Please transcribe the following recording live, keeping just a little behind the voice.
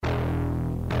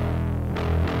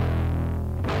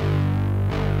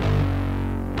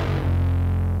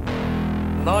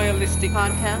nihilistic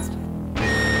podcast.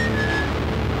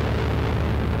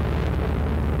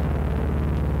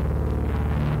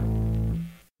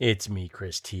 It's me,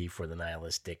 Chris T, for the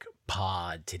Nihilistic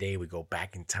Pod. Today we go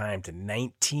back in time to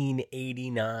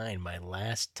 1989, my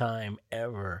last time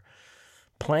ever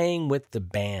playing with the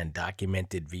band,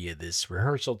 documented via this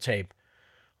rehearsal tape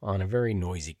on a very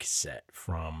noisy cassette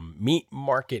from Meat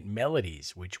Market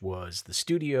Melodies, which was the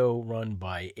studio run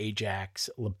by Ajax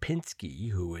Lipinski,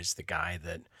 who is the guy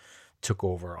that took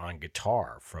over on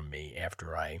guitar from me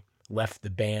after I left the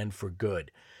band for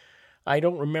good. I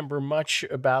don't remember much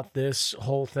about this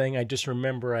whole thing. I just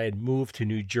remember I had moved to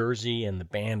New Jersey and the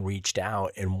band reached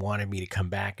out and wanted me to come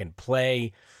back and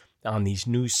play on these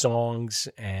new songs.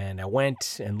 And I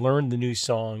went and learned the new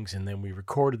songs, and then we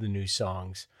recorded the new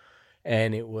songs.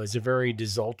 And it was a very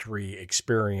desultory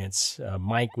experience.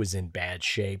 Mike was in bad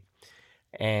shape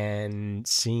and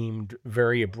seemed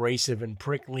very abrasive and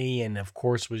prickly, and of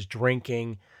course was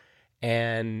drinking.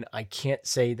 And I can't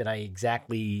say that I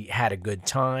exactly had a good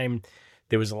time.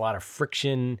 There was a lot of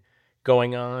friction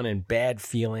going on and bad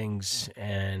feelings.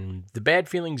 And the bad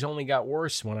feelings only got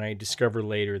worse when I discovered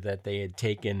later that they had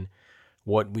taken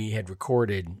what we had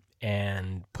recorded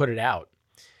and put it out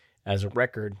as a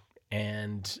record.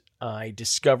 And I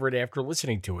discovered after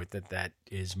listening to it that that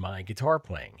is my guitar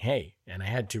playing. Hey, and I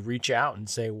had to reach out and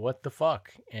say, what the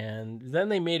fuck? And then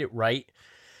they made it right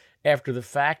after the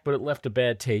fact, but it left a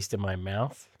bad taste in my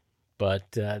mouth.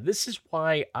 But this is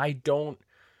why I don't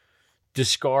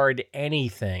discard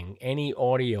anything, any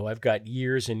audio. I've got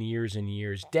years and years and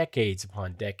years, decades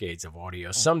upon decades of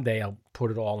audio. Someday I'll put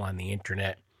it all on the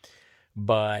internet.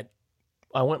 But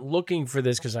I went looking for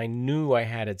this because I knew I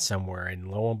had it somewhere, and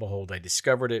lo and behold, I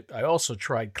discovered it. I also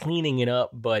tried cleaning it up,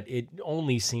 but it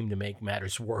only seemed to make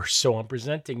matters worse. So I'm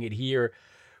presenting it here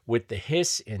with the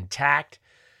hiss intact.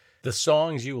 The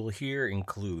songs you will hear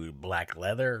include Black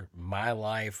Leather, My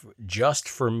Life, Just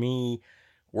For Me,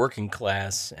 Working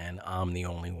Class, and I'm the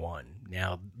Only One.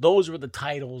 Now, those were the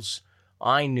titles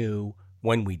I knew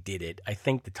when we did it. I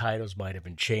think the titles might have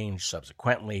been changed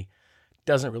subsequently.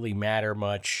 Doesn't really matter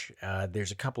much.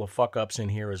 There's a couple of fuck-ups in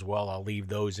here as well. I'll leave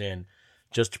those in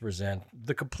just to present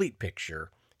the complete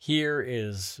picture. Here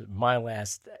is my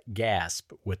last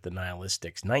gasp with the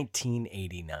Nihilistics,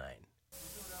 1989.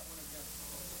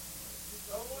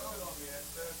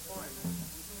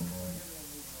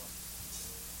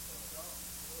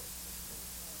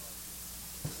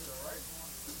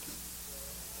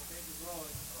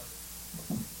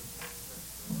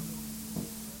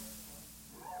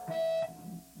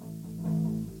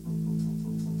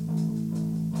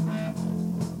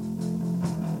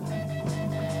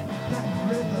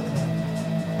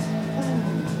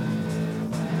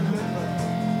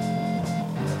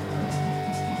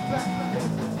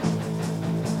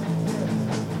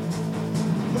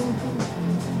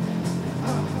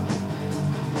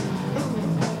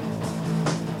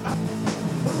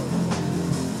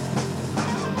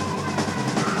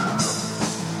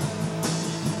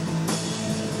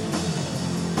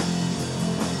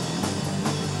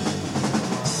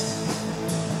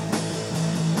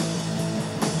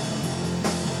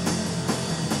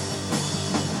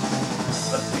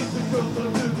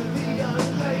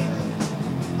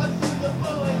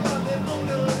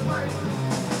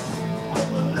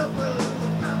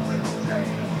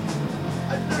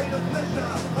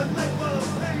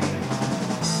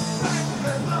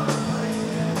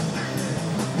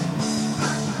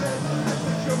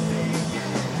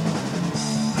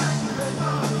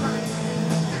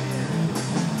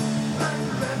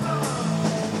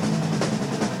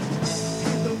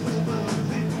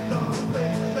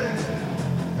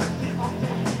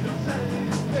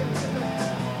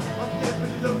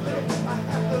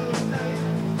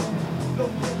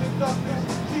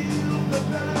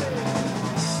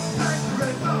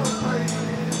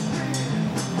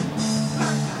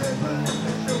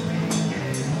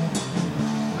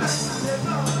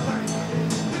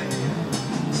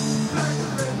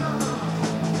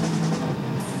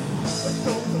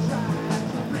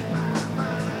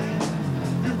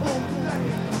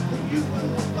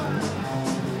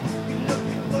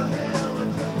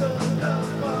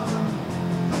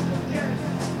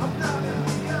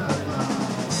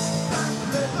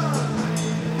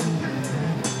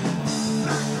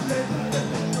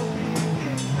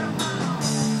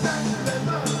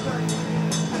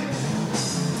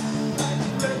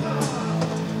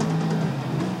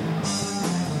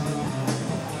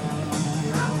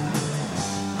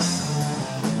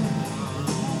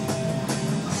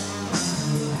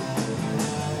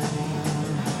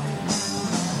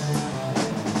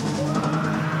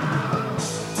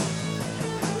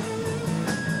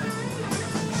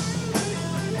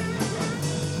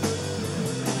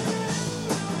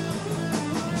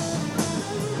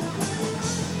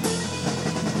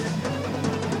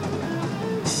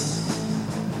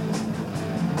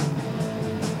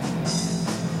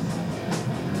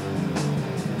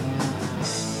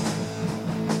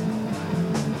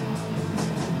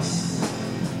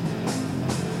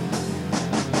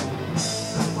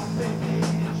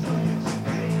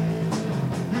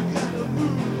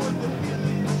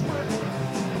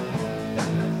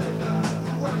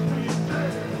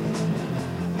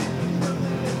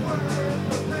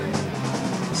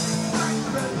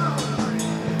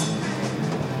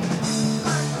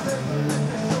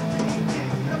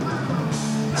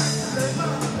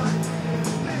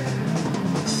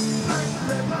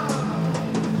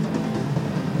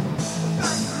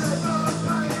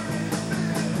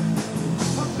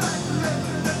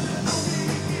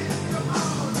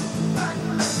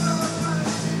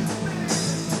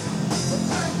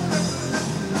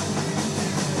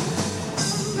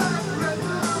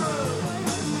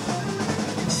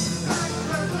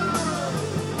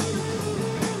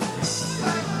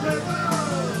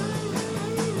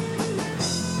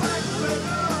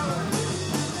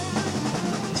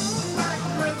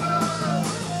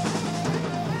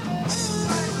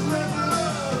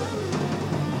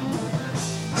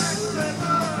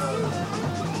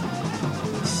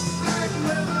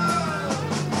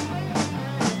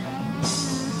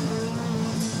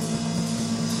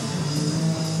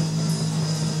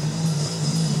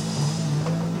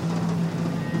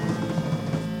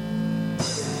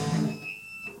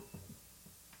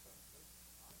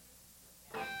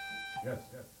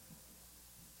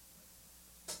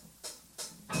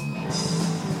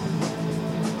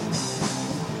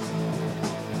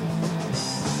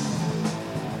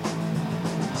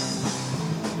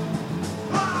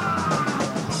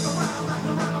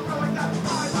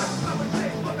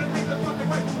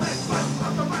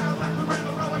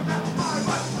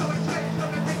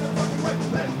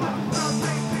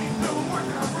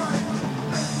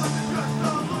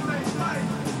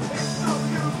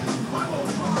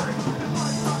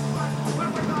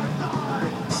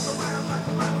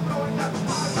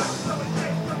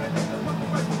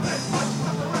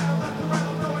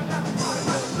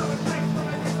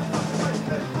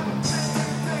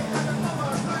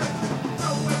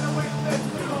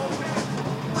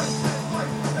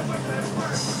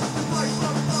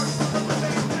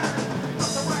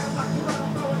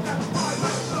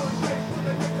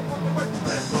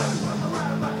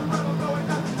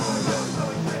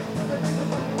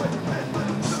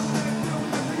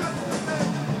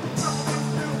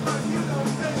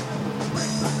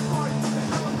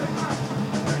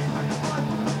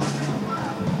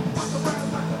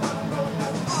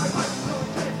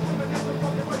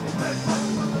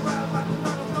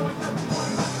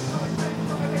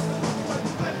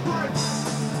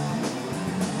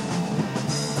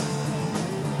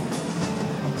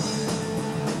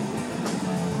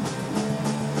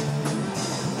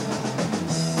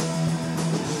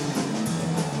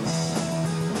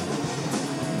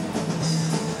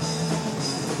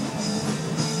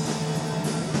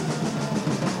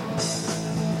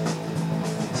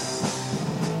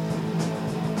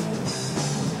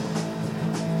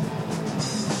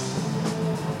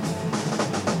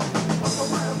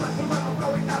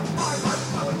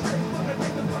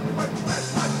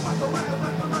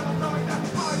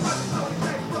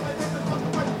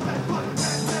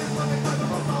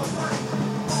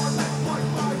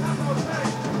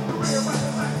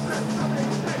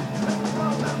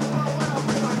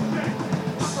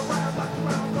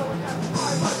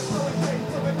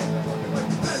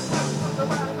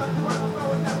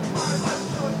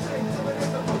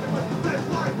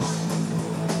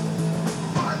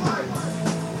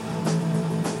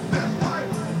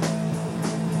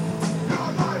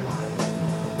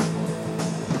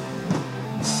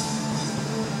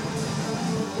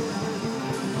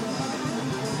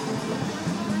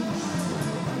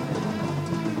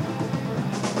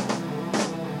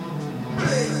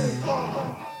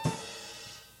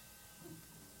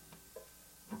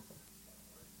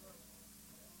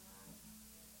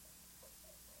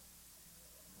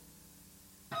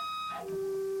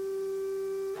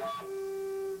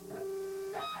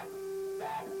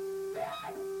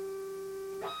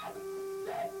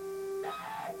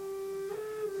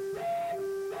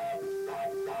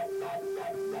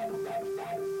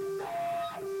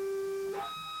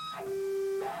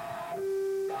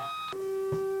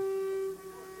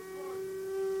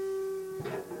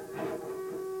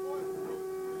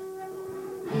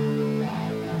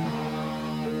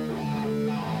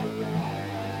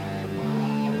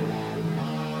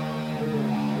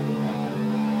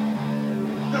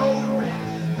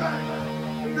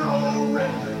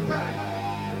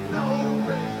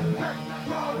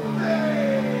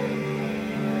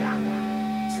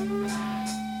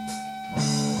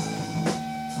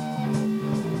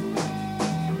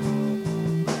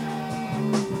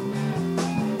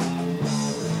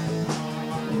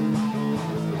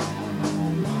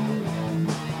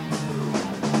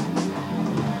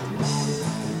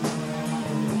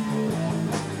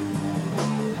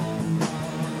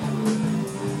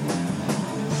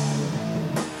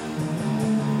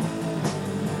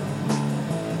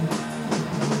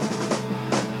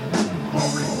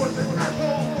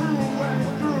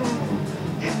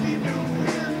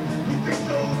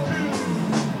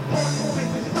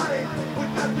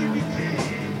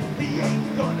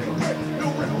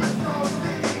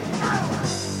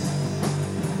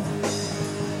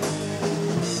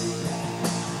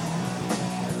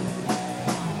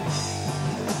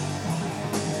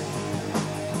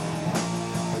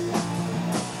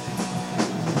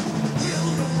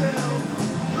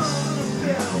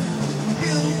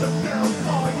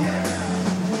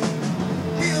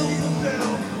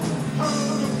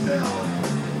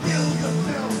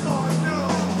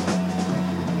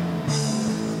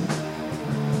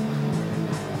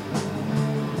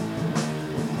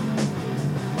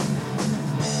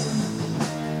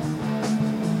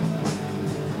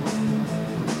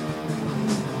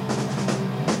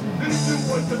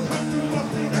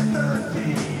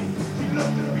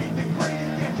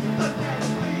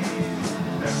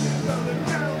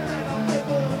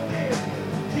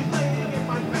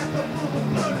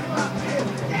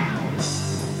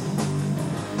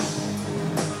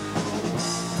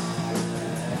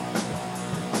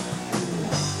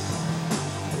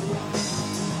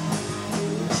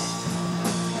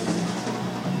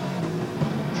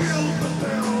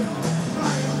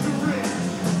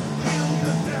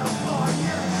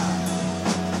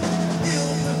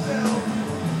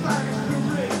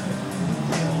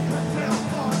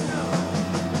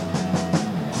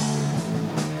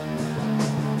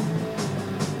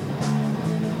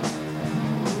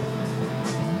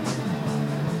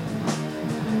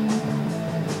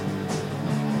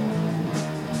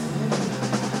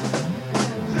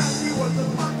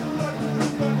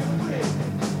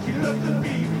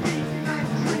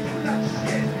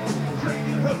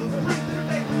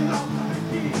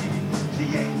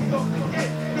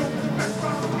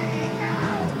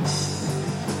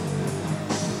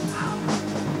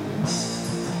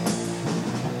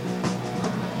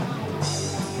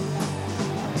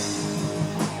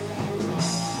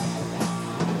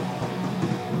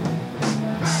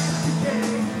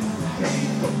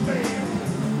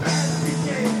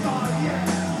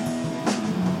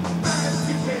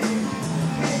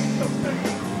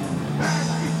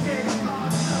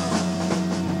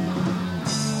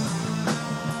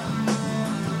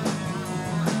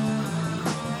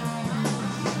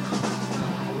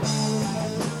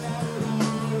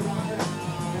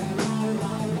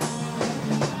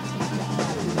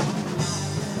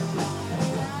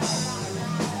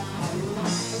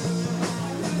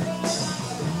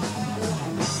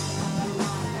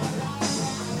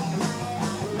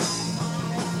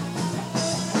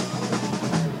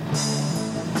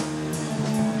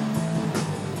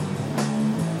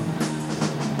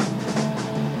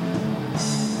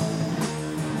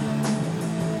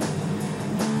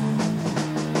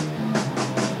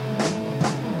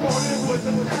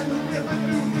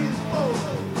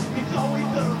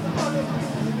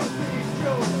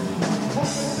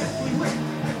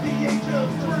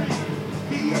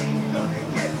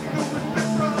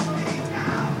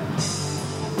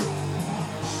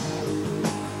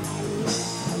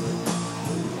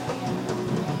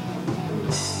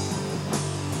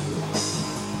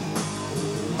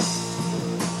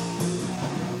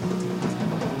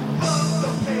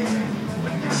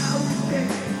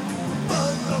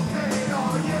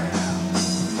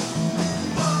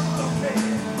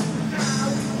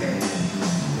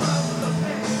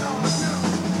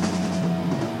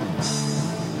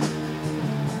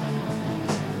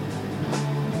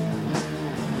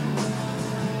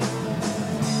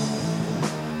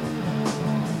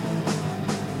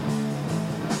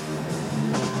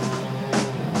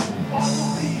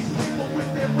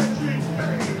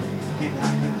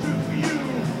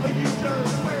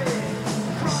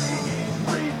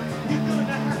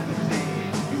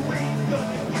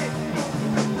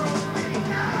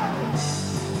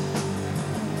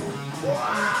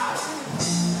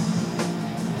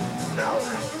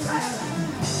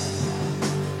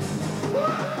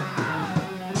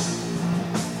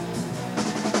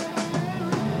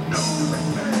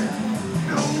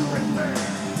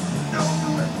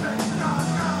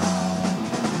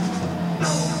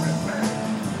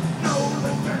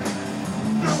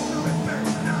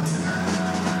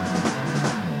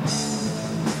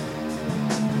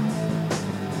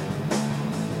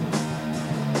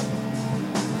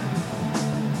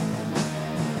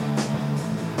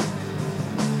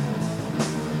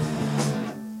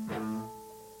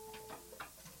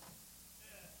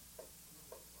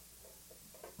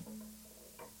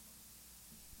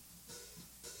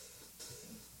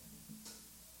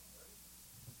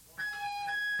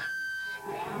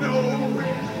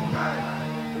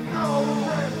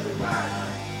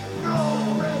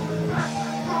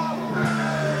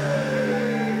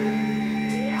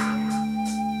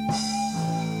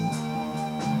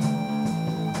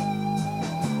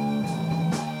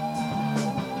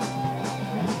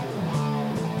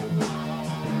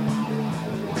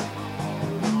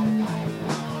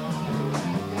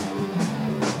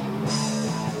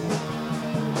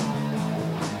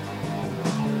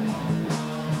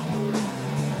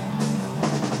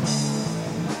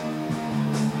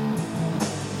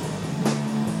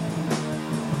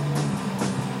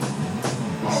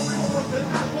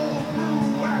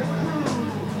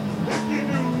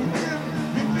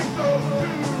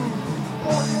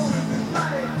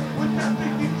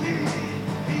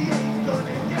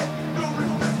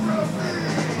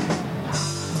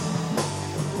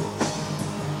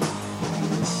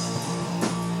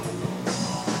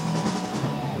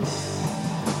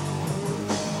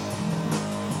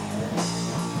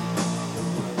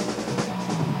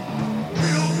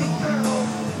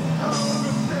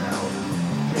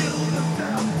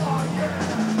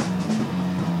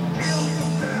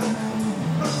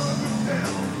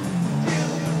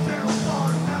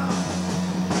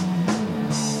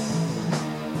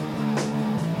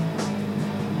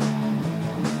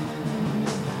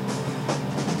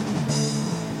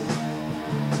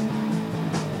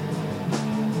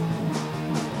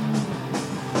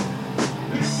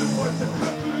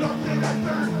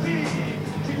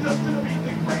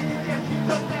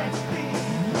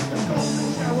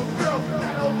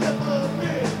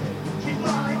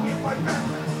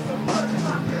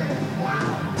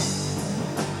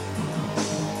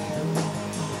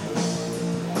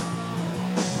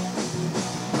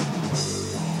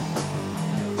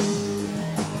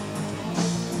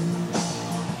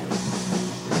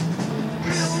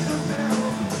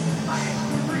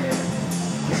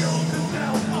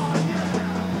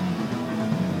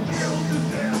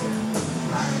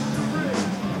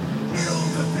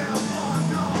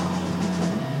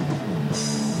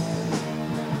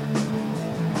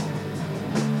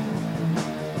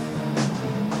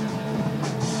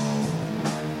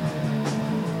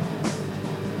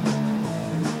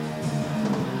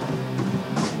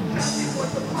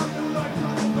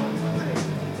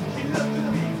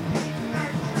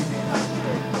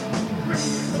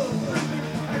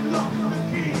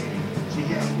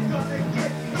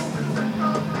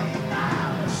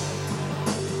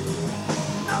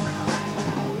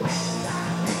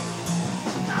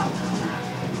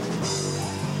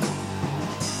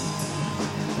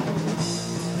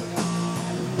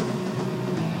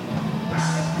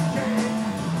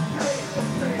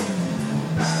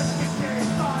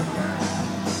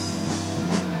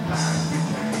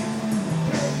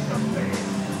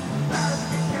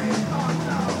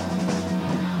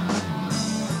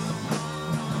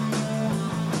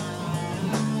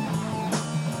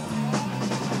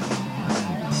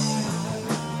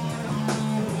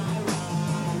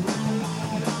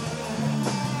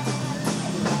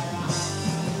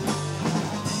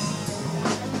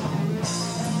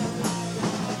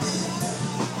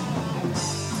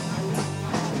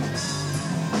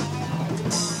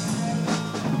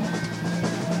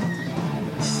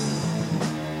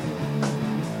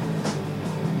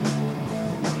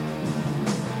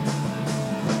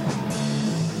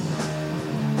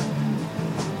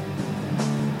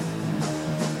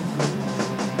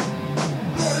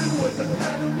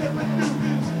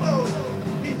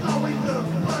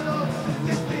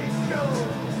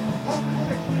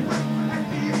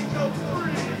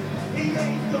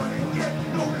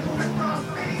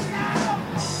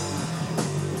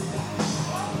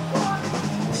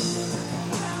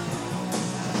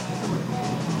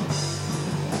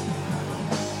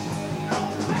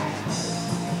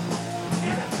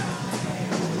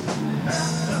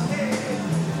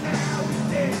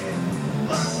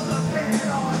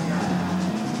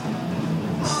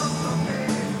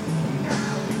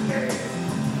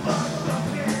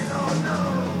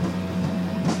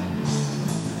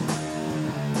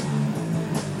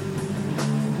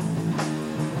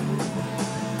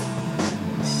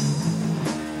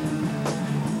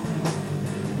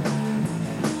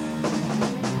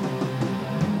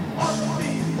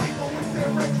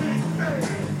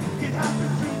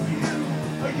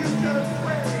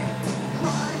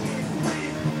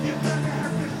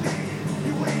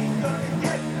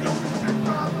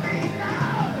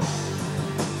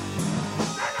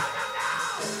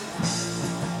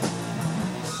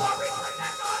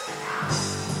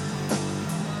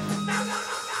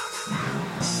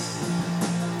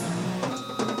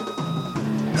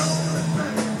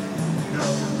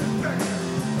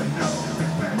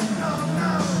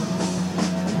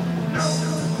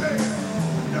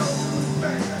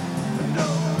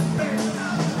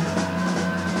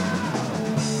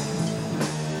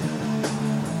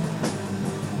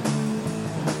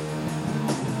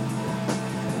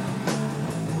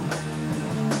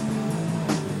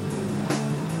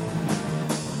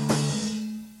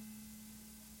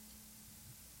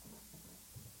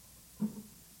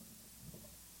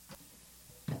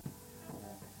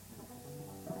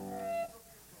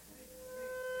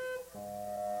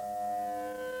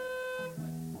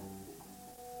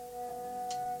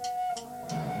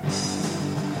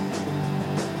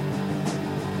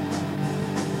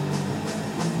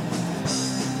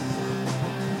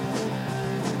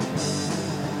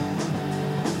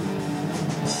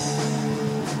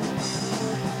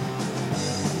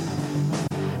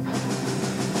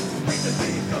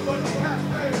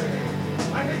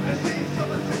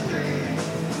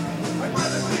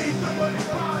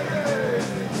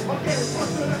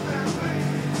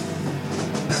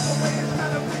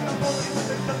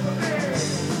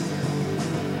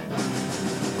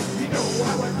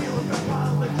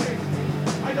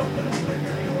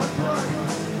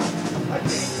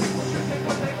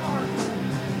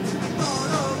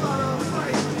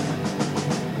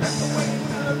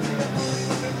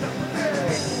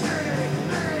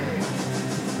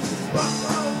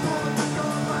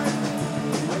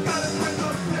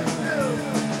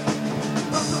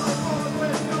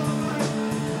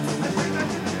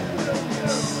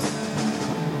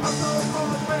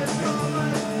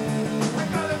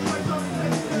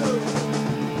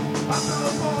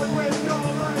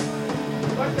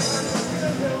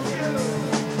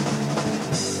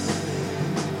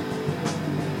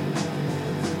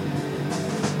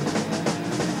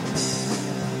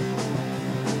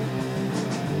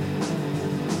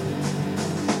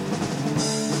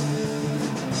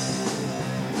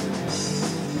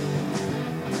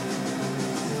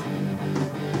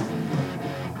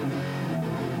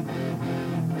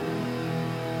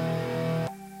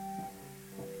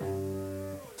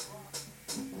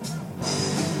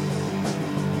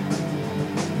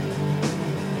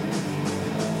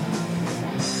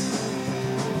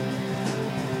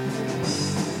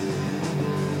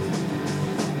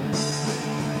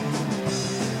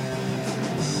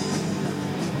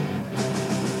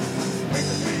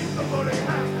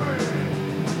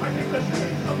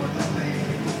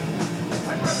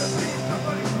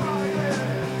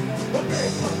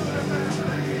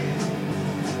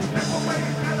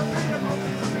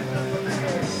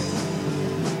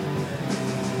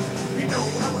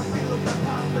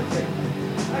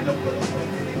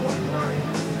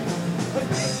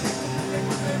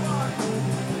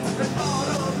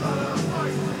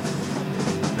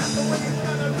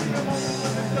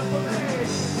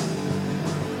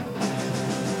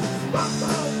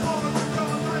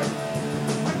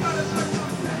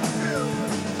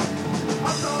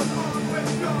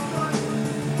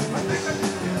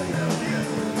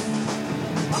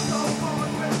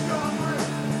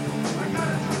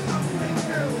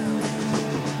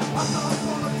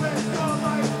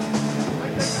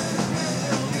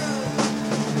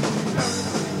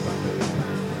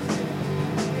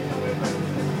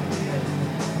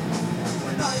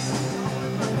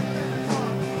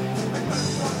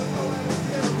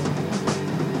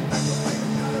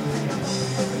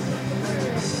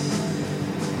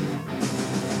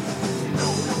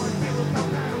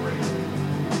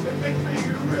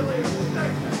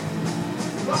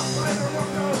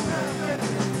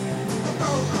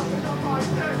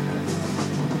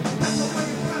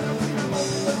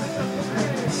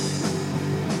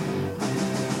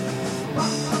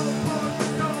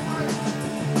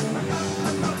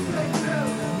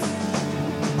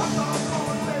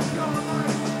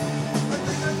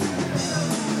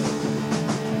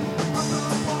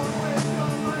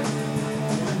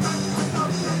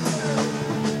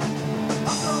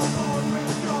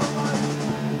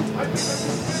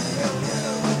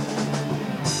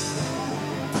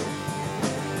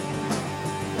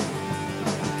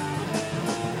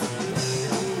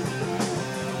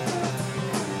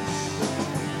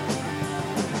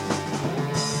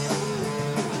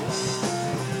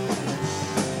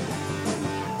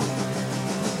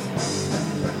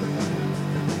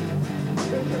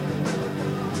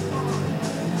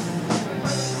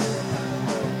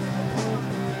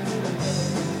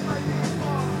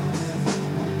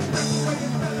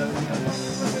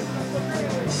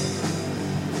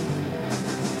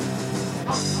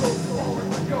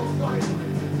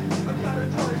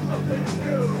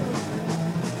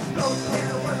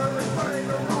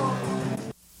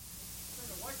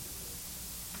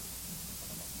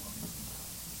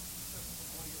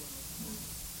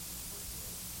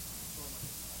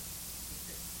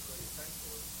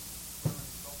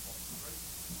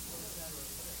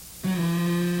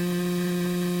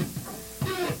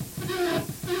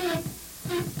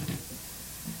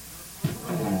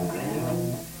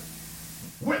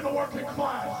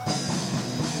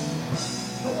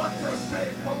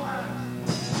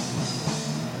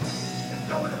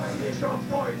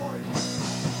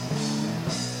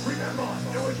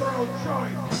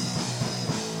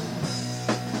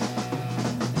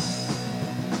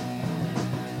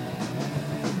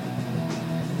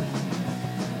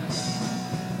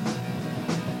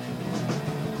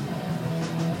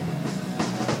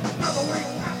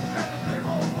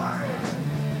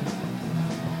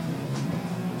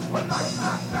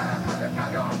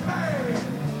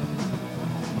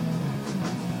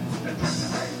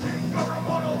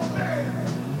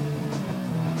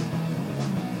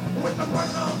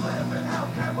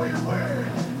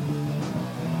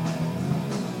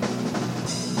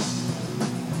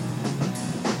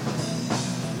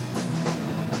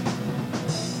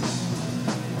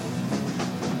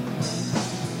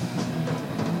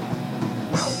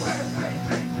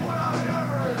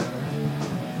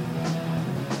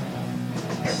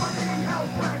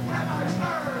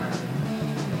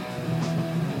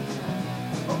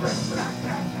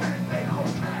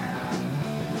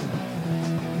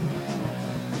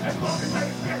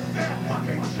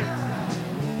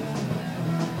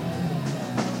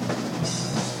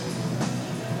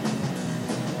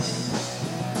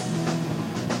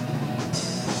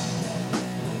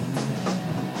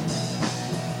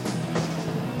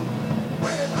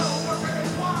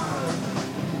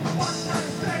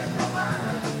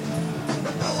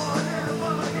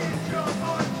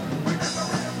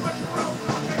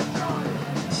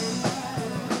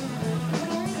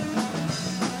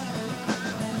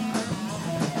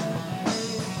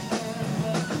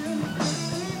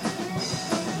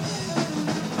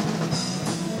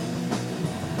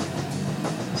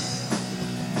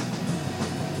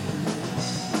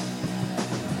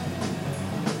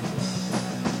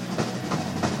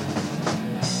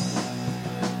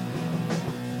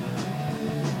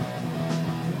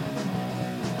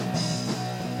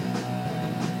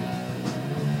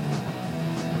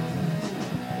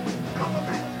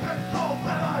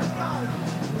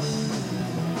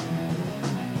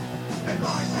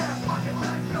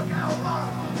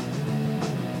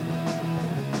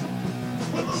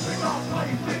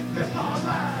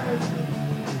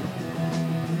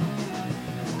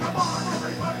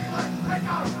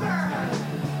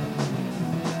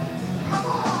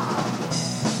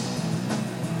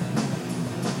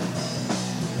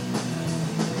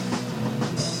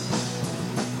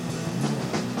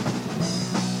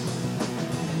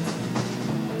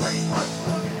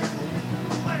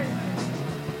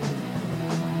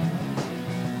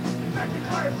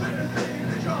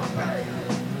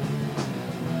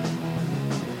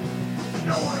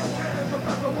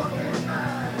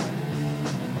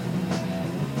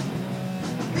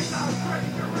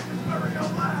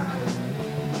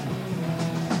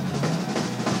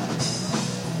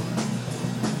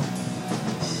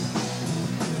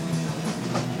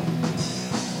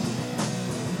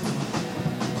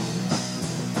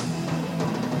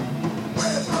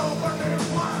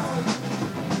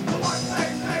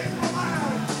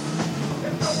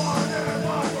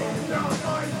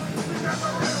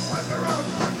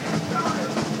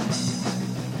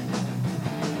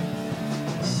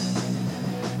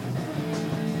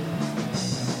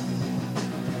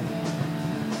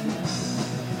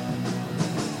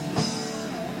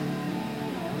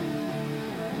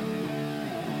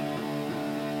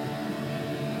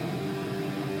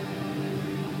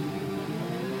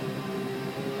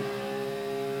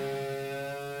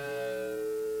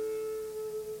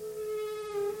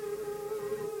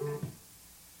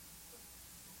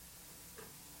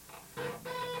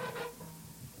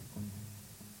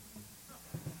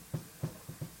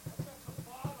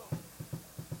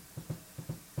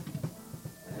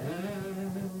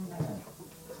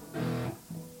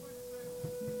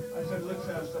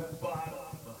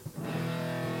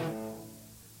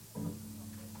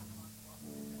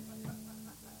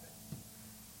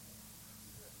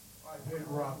 hit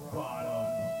rock bottom.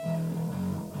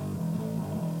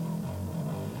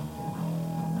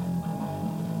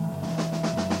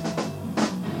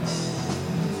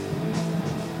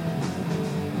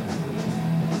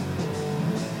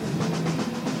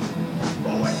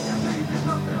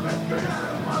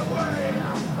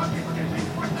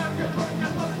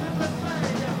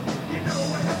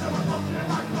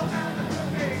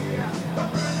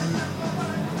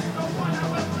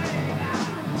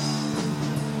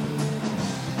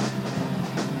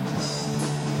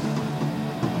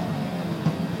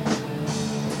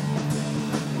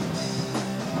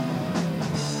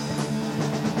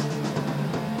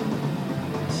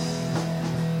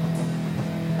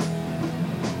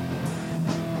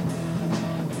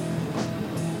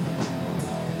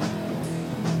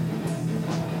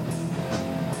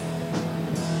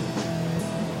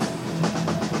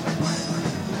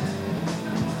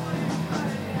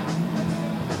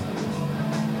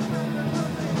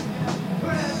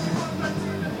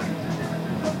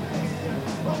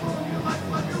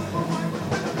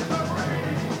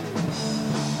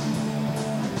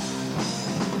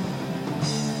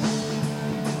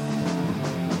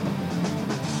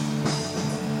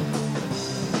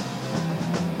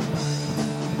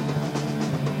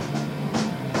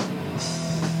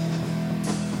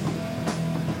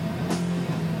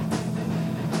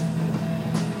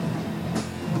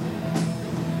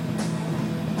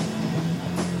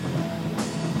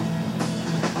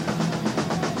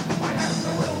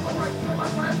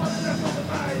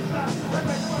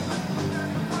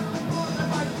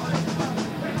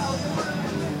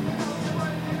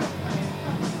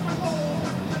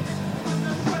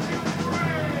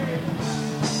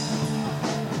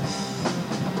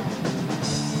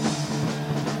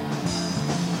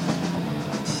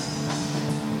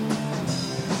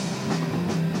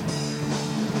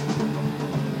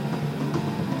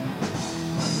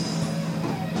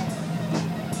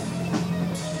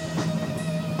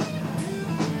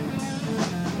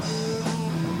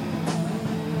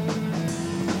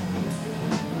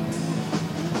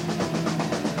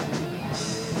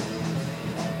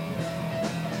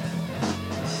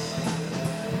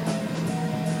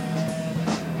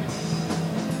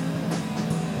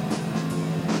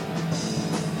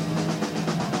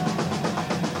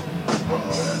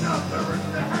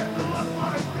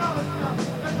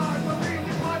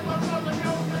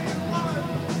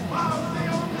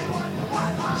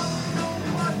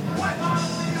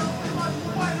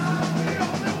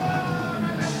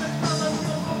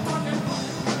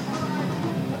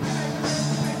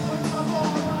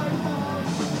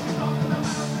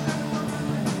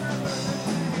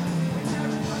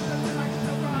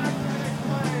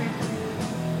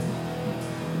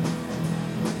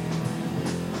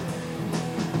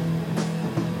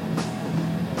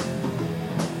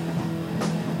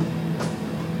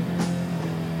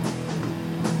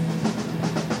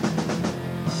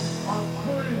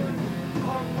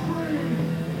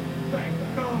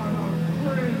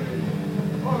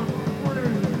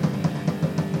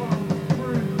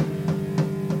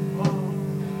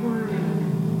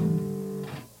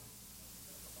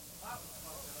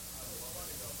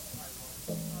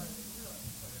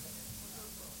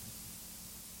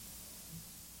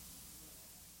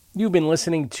 You've been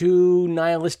listening to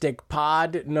Nihilistic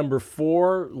Pod number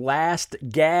 4, Last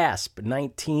Gasp,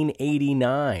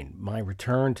 1989. My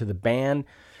return to the band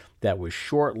that was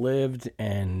short-lived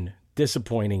and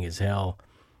disappointing as hell,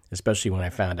 especially when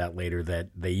I found out later that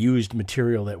they used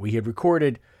material that we had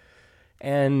recorded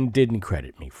and didn't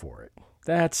credit me for it.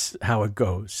 That's how it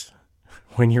goes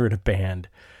when you're in a band,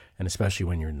 and especially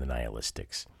when you're in the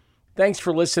Nihilistics. Thanks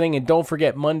for listening, and don't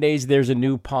forget, Mondays there's a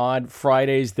new pod,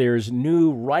 Fridays there's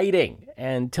new writing,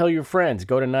 and tell your friends.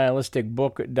 Go to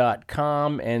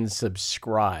nihilisticbook.com and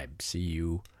subscribe. See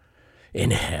you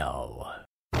in hell.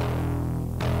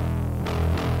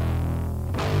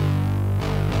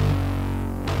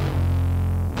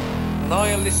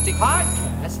 Nihilistic Podcast.